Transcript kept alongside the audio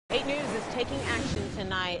8 News is taking action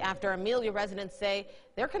tonight after Amelia residents say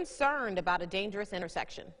they're concerned about a dangerous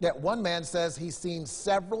intersection. Yeah, one man says he's seen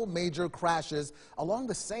several major crashes along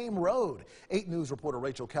the same road. 8 News reporter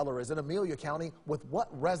Rachel Keller is in Amelia County with what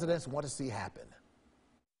residents want to see happen.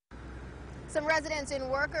 Some residents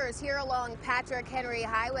and workers here along Patrick Henry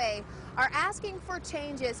Highway are asking for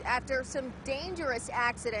changes after some dangerous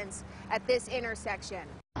accidents at this intersection.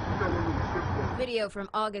 Video from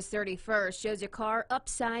August 31st shows a car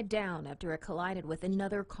upside down after it collided with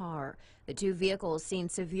another car. The two vehicles seen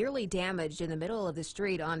severely damaged in the middle of the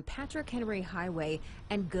street on Patrick Henry Highway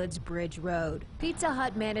and Goods Bridge Road. Pizza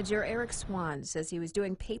Hut manager Eric Swan says he was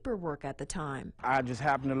doing paperwork at the time. I just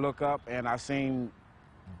happened to look up and I seen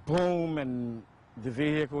boom and the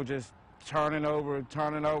vehicle just turning over,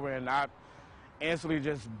 and I instantly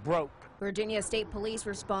just broke. Virginia State Police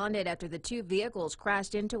responded after the two vehicles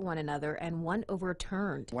crashed into one another and one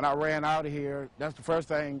overturned. When I ran out of here, that's the first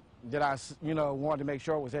thing that I, wanted to make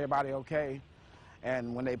sure was everybody okay.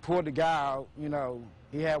 And when they pulled the guy out,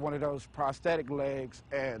 he had one of those prosthetic legs,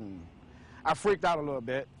 and I freaked out a little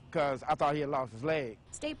bit because I thought he had lost his leg.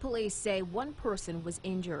 State police say one person was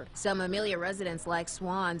injured. Some Amelia residents like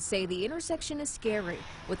Swan say the intersection is scary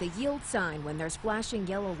with a yield sign when there's flashing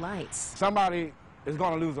yellow lights. Somebody is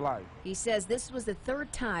going to lose a life. He says this was the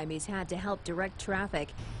third time he's had to help direct traffic,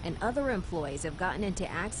 and other employees have gotten into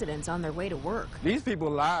accidents on their way to work. These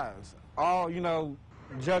people's lives, all,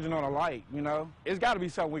 judging on a light, It's got to be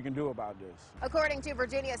something we can do about this. According to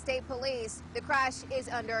Virginia State Police, the crash is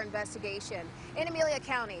under investigation. In Amelia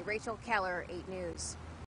County, Rachel Keller, 8 News.